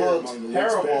little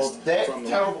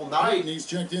terrible night. He's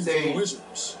checked in for the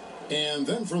Wizards. And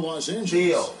then for Los Angeles,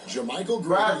 Beal. Jermichael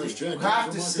Bradley, you have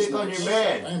to stick on your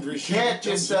man. You can't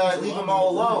just leave him all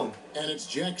alone. And it's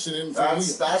Jackson in for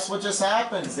That's what just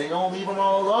happens. They don't leave him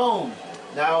all alone.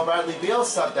 Now Bradley Beal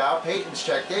subbed out. Peyton's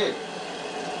checked in.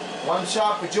 One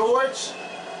shot for George.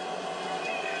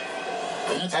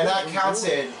 And that counts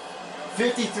in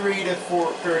 53 to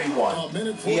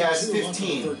 31. He has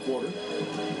 15.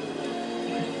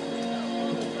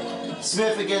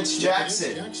 Smith against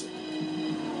Jackson.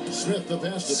 Smith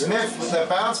with a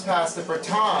bounce pass to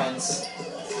Bertans.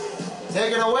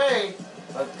 Taken away,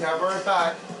 but cover it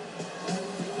back.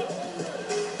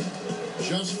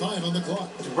 Just 5 on the clock.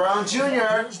 To Brown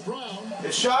Jr.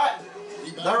 The shot.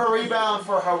 Another rebound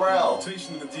for Harrell. The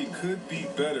rotation of the D could be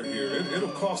better here. It'll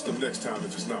cost them next time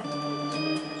if it's not.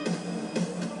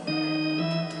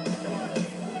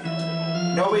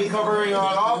 Nobody covering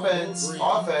on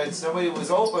offense. Nobody was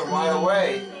open right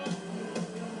away.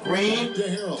 Green to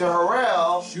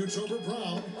Harrell. Shoots over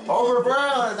Brown. Over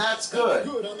Brown, and that's good.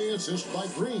 Good on the assist by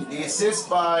Green. The assist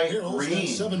by Harrell's Green.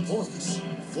 got 7 points.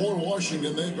 For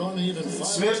Washington, they've gone even 5.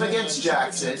 Smith against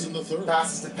Jackson.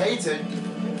 Passes to Payton.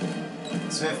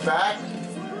 Smith back.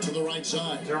 To the right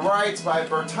side. To the right by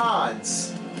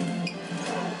Bertans.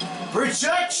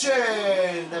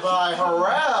 Rejection by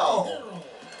Harrell.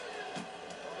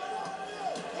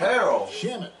 Harrell.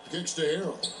 Shamet kicks to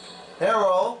Harrell.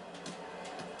 Harrell.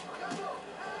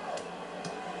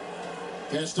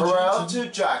 Harrell to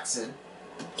Jackson.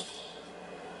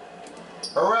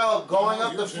 Harrell going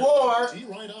up the floor.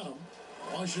 Right on him.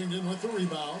 Washington with the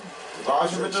rebound.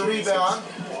 Washington with the rebound.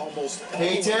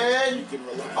 Payton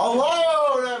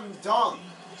alone and dunk.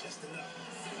 Just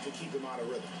enough to keep him out of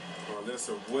rhythm. Oh, that's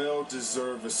a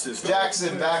well-deserved assist.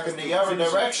 Jackson back in the other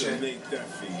direction. Make that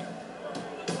feed.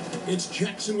 It's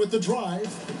Jackson with the drive.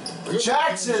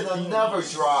 Jackson another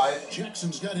drive.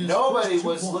 Jackson's got his Nobody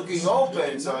was looking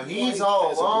open, so he's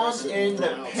all alone in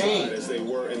the paint. As they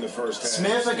were in the first half.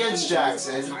 Smith against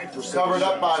Jackson, covered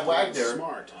up by Wagner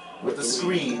with the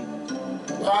screen.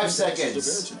 5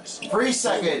 seconds. 3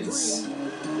 seconds.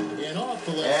 And off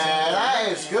the left And that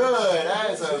is good.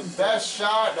 That is the best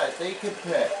shot that they could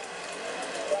pick.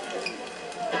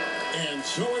 And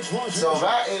so it's Washington. So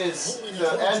that is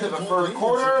the end of the third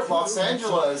quarter. Los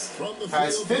Angeles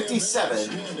has 57,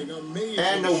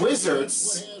 and the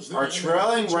Wizards are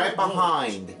trailing right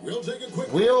behind.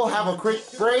 We'll have a quick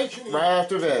break right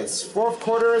after this. Fourth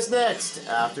quarter is next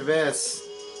after this.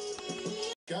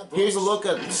 Here's a look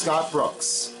at Scott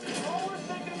Brooks. All we're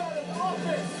thinking about is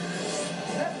offense.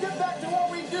 Let's get back to what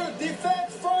we do.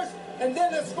 Defense first, and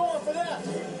then let's score for that.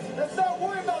 Let's not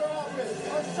worry about our offense.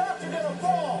 Our shots are going to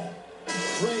fall.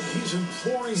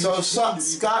 So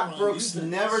Scott Brooks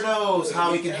never knows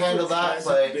how he can handle that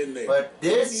play, but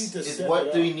this is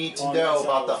what we need to know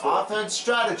about the offense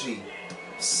strategy.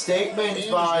 Statement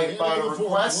by the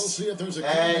request,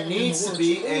 and needs to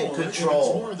be in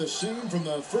control.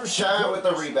 Shamet with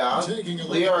the rebound.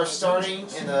 We are starting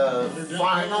in the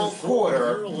final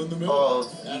quarter of the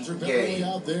game.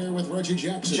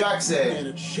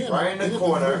 Jackson, right in the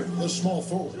corner.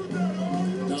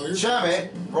 Shamet,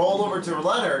 roll over to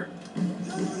Leonard.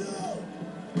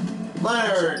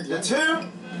 Leonard, the 2.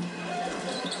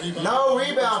 No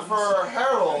rebound for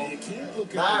Harold.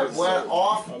 That went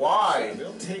off wide.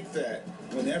 They'll take that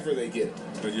whenever they get it.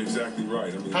 But you're exactly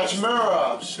right. I mean,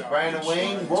 Hachimura, ran the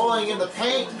wing, rolling in the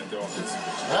paint.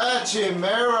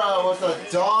 Hachimura with a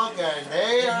dunk, and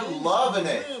they are loving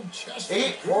it.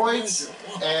 8 points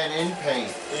and in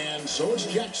paint. And so it's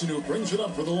Jackson who brings it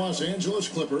up for the Los Angeles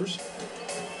Clippers.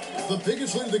 The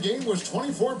biggest lead of the game was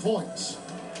 24 points.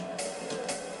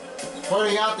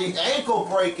 Pointing out the ankle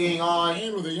breaking on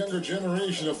And with a younger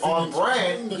generation of on fans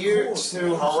Brand, here to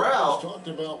Harrell. talked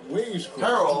about ways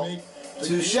Harold to make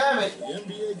to Shamit. the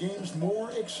NBA games more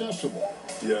accessible.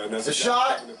 yeah, and that's The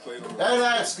shot, and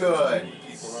that's good.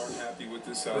 People aren't happy with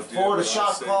this Before the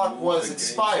shot clock was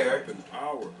expired,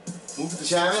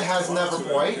 Shamit has another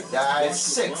point. That is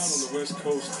 6.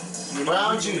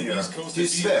 Brown Jr. to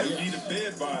Smith.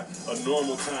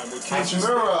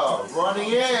 Hachimura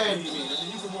running in.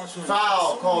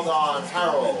 Foul called on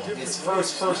Harold. His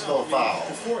first personal foul.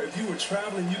 Before, if you were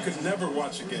traveling, you could never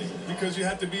watch a game because you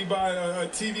had to be by a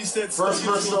TV set. First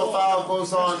personal foul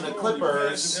goes on the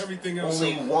Clippers.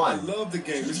 Only 1. I love the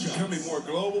game. It's becoming more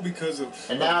global because of.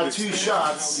 And now 2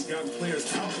 shots. We got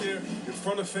players out there in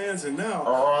front of fans, and now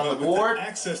are on the board. With the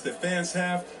access that fans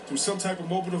have through some type of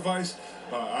mobile device.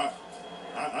 I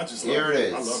just love Here it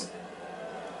is. I love it.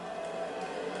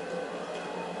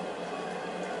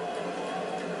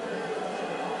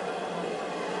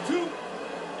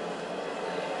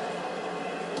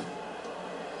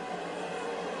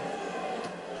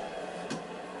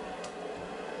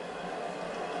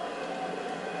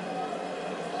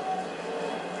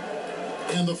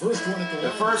 And the first one at the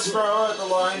line. First throw at the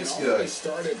line is good. They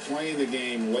started playing the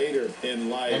game later in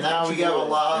life. And now we have a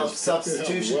lot of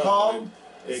substitution called.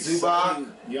 Zubac,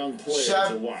 young player Shep,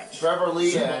 to watch.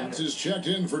 Beverly, and is checked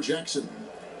in for Jackson.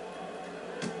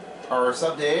 are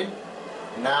subbed in.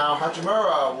 Now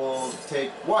Hachimura will take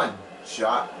 1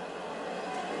 shot.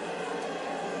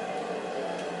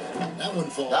 That one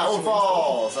falls. That one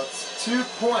falls. That's 2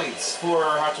 points for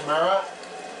Hachimura.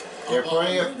 They're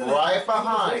putting it right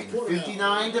behind,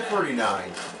 59 to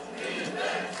 49.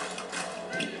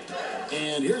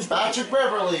 And here's Patrick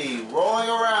Beverly rolling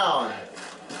around.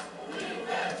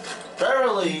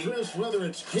 Beverly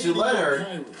to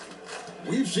Leonard.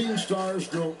 We've seen stars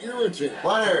grow irritated.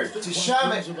 Leonard to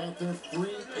Shamit. About their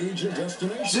free agent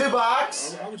destination.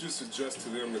 Zubac. I would just suggest to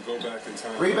them to go back in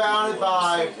time. Rebounded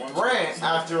by Brant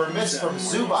after a miss from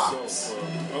Zubac.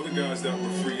 Other guys that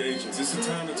were free agents. It's a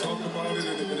time to talk about it,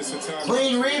 and it's a time.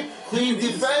 Clean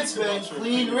defenseman,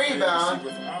 clean rebound.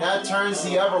 That turns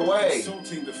the other way.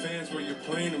 Insulting the fans where you're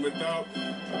playing and without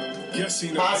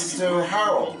guessing. Pass to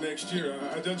Harold. Next year,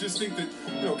 I just think that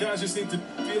guys just need to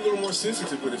be a little more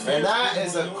sensitive with it. And that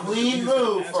is a clean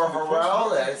move for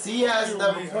Harrell as he has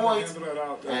another point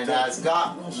and has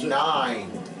got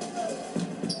 9.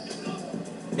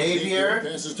 Napier to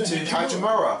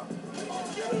Hachimura.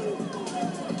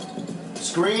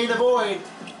 Screen avoid.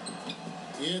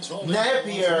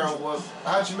 Napier with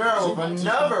Hachimura with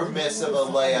another miss of a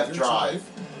layup drive.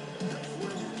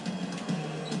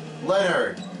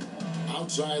 Leonard.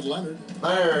 Outside Leonard.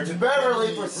 Leonard to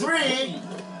Beverly for 3.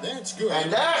 That's good.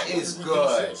 And that is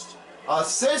good.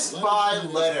 Assist by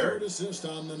Leonard. Assist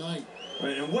on the night.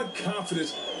 And what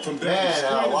confidence from Man,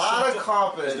 a lot of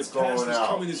confidence going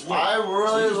out. I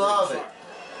really love it.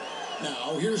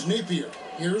 Now here's Napier.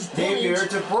 Here's Napier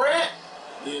to Brant.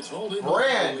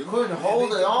 Brand couldn't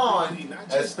hold it on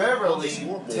as Beverly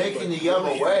taking the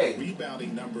other way.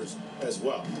 Rebounding numbers as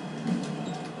well.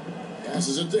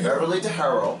 Passes it to Beverly to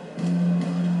Harold.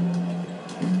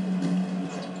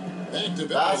 Back to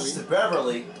Pass to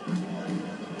Beverly.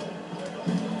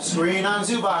 Screen on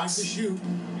Zubac. Shoot.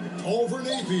 Over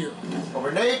Napier.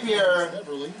 Over Napier.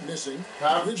 Beverly missing.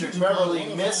 Patrick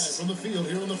Beverly missed. From the field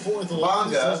here in the 4th.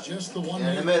 Bonga just the one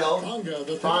in the middle.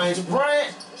 Finds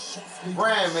Brant.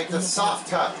 Brant makes a soft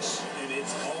touch. And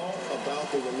it's all about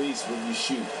the release when you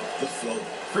shoot the flow.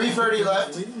 3:30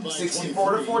 left.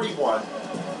 64 to 41.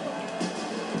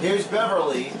 Here's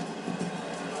Beverly.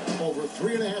 Over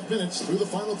 3.5 minutes through the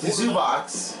final quarter. Zubac.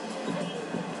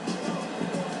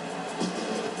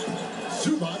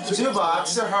 Zubac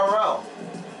to Harrell.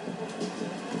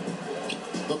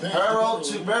 Harold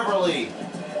to Beverly.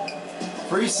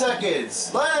 3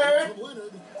 seconds. Leonard.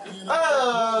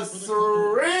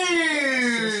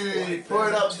 3.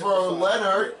 Put up for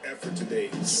Leonard.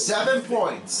 7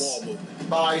 points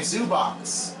by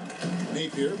Zubac.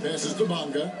 Napier passes to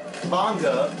Bonga.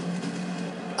 Bonga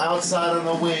outside on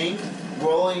the wing,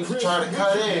 rolling to try to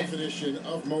cut in. Definition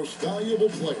of most valuable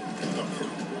player.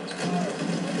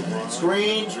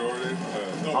 Screen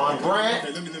on Brant.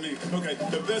 Okay,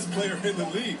 the best player in the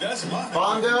league. That's my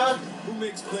Bonga, who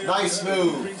makes players nice better,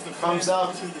 move. brings the Comes fans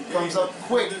up, into the game. comes up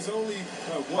quick. There's only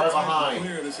one Right type behind. of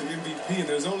player that's an MVP, and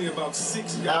there's only about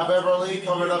 6 guys. Now Beverly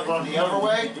coming up on the other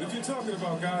way. But if you're talking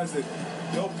about guys that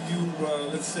help you,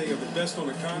 let's say, are the best on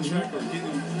the contract or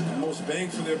getting the most bang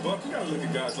for their buck, you got to look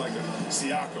at guys like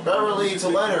Siakam. Beverly to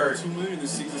Leonard. $2 million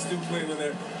this season, still playing on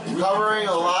that. Covering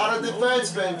a lot of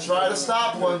defensemen, try to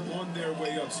stop one. On their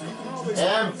way up, so you can always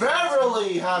And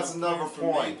Beverly has another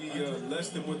point. Maybe less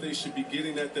than what they should be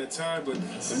getting at that time, but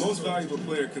the most valuable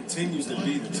player continues to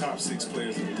be the top 6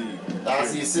 players in the league.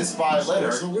 That's the assist by Leonard.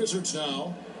 It's the Wizards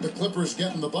now. The Clippers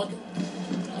getting the bucket.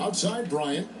 Outside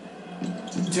Bryant.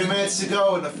 2 minutes to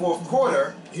go in the fourth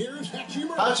quarter. Here's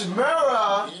Hachimura.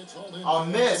 Hachimura, It's hauled in a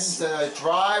miss, and the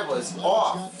drive was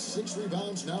off. Got 6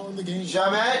 rebounds now in the game.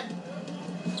 Jamet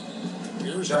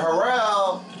Here's to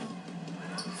Harrell.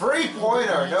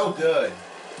 3-pointer, no good.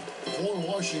 For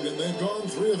Washington, they've gone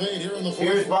 3 of 8 here in the fourth.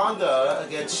 Here's Bonga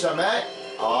against Shamet.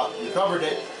 You covered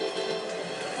it.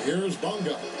 Here's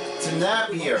Bonga. To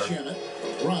Napier.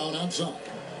 Shamet. Brown outside.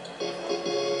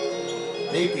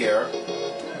 Napier.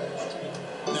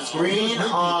 Now, Screen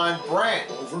on Brant.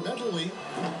 over Beverly.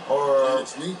 Or,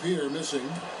 It's Napier missing.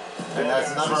 and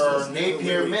that's another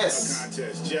Napier miss.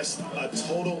 Contest, just a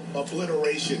total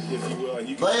obliteration, if you will. And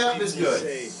you can Layup is good.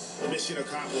 say mission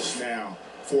accomplished now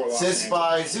for Los Assist Angeles.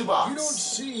 by You don't Zubac.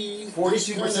 see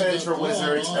 42 percentage for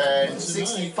Wizards and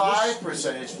 65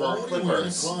 percentage for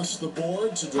Clippers. Across the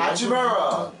board to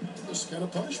Hachimura. this kind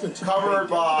of punishment. Covered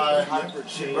by Never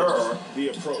change Hachimura. the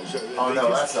approach. Oh, They no,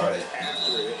 just that's not kept it.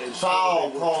 after it and Foul showed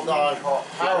they were called on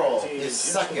Harrell, team in his just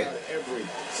second. about every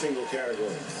single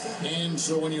category. And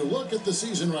so when you look at the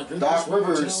season record, Doc this one,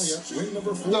 Rivers, Italians win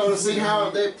number 4. noticing how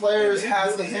the players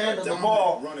has the hand of the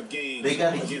ball, Run of games they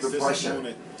got to keep against the this pressure.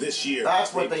 opponent this year.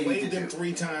 That's what they played need to them do.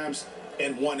 3 times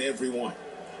and won every one.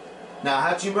 Now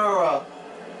Hachimura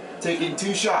taking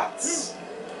 2 shots.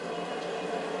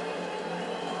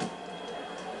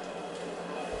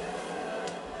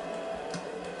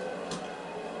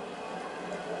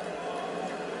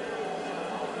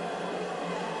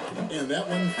 And that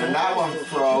one,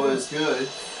 Throw is good.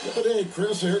 The other day,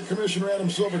 Chris, I heard Commissioner Adam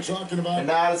Silver talking about. And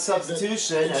now the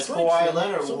substitution as Kawhi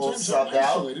Leonard will sub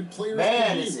out.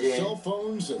 Man is in. Cell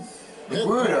phones and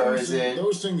Magruder is in.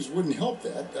 Those things wouldn't help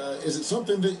that. Is it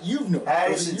something that you've noticed or that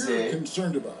Addison's you're in.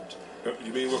 concerned about?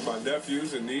 You mean with my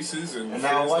nephews and nieces and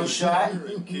now one shot.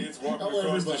 kids walking Hello,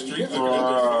 across the everybody. street looking at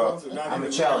their phones and not I'm even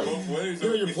a challenge. looking both ways?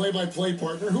 You're your play-by-play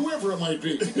partner, whoever it might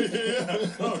be. Yeah.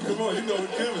 Oh, come on, you know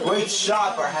what Kevin. Great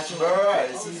shot by Hachimura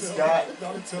as he's got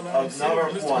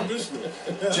another point.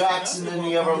 Jackson in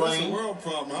the other That's a lane. world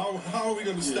problem. How are we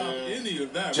going to stop any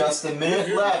of that? Just a minute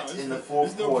Here left now. in the fourth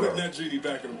There's no quarter. putting that genie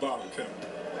back in the bottle,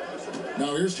 Kevin.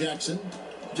 Now here's Jackson.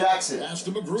 Jackson Pass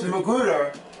to to Magruder.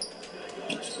 Magruder.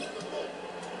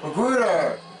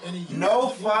 Magruder. And he No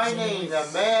finding the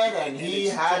man, and he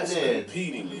has it.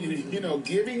 Competing, you know,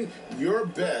 giving your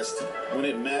best when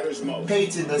it matters most.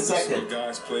 Peyton the That's what second.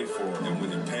 guys play for, and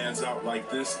when it pans out like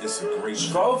this, it's a great show.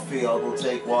 Schofield will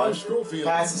take one. Schofield.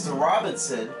 Passes to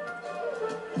Robinson.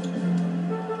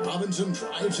 Robinson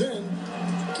drives in.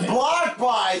 Blocked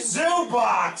by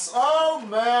Zubac. Oh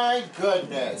my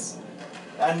goodness.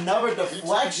 Another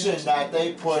deflection that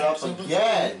they put up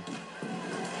again.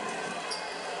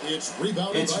 It's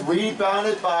rebounded. It's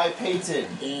rebounded by Peyton.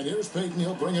 And here's Peyton.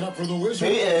 He'll bring it up for the Wizards.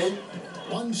 Peyton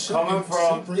 1 second. coming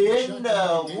from separate in shot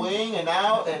the game. wing and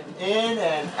out and in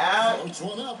and out. Floats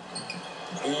one up.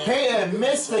 And Peyton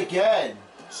missed again.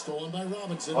 stolen by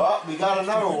Robinson. Oh, we got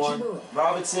another one. Hachimura.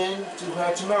 Robinson to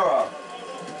Hachimura.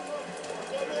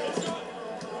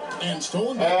 And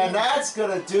stolen by And that's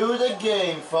going to do the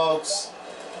game, folks.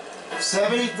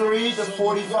 73 to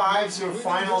 45 is your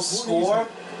final score.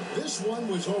 This one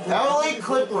was over. LA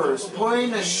Clippers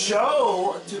putting the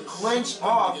show to clinch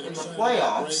off in the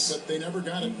playoffs. But they never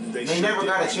got it. They never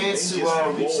got a chance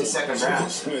to reach the second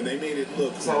round. They made it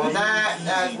look So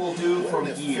that will do from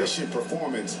here. Efficient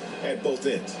performance at both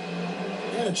ends.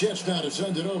 And a chance now to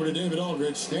send it over to David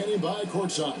Aldridge, standing by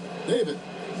courtside. David.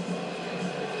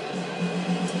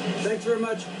 Thanks very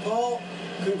much, Paul.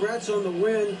 Congrats on the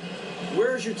win.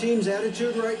 Where's your team's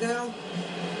attitude right now?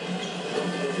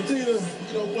 Continue to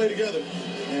play together,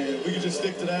 and we can just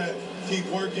stick to that. Keep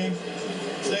working,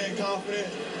 staying confident,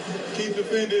 keep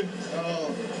defending,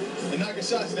 and knocking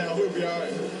shots down. We'll be all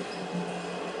right.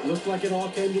 Looks like it all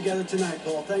came together tonight,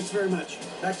 Paul. Thanks very much.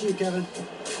 Back to you, Kevin.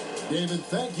 David,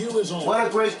 thank you as always. What a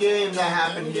great game that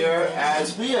happened here,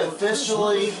 as we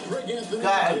officially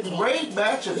got a great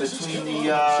matchup between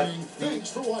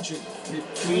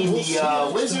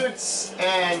the Wizards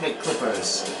and the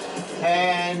Clippers.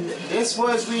 And this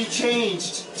was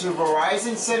rechanged to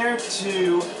Verizon Center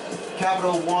to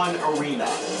Capital One Arena.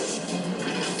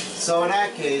 So in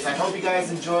that case, I hope you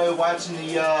guys enjoy watching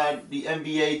the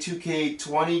NBA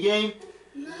 2k20 game.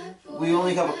 We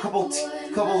only have a couple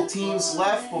teams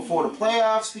left before the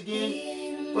playoffs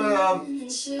begin, but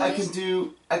I can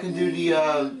do the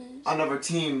another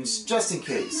teams just in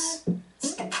case.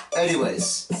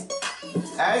 Anyways,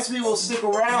 as we will stick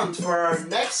around for our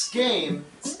next game,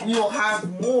 we will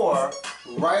have more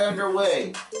right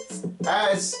underway.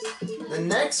 As the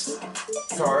next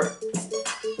part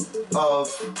of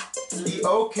the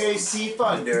OKC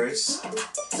Thunders,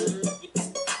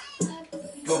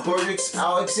 Gilgeous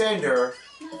Alexander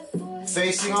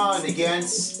facing on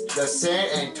against the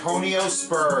San Antonio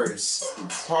Spurs,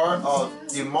 part of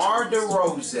DeMar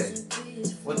DeRozan.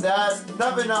 With that,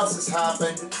 nothing else has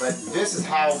happened, but this is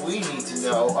how we need to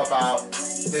know about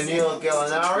Danilo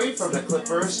Gallinari from the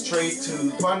Clippers trade to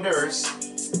Thunders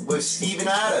with Steven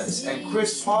Adams and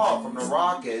Chris Paul from the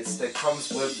Rockets that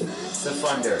comes with the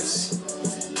Thunders.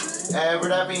 And with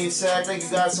that being said, thank you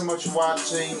guys so much for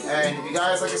watching, and if you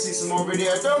guys like to see some more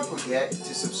videos, don't forget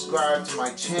to subscribe to my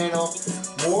channel.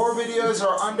 More videos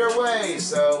are underway,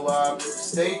 so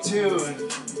stay tuned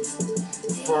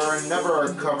for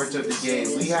another coverage of the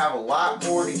game. We have a lot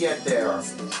more to get there.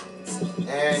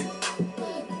 And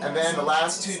then the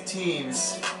last two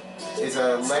teams is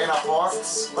Atlanta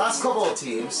Hawks. Last couple of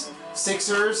teams,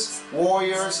 Sixers,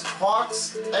 Warriors,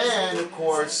 Hawks, and of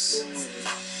course,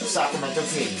 Sacramento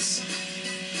Kings.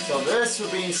 So this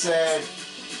being said,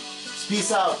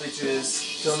 peace out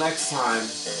bitches. Till next time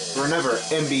for another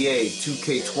NBA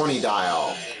 2K20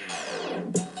 dial.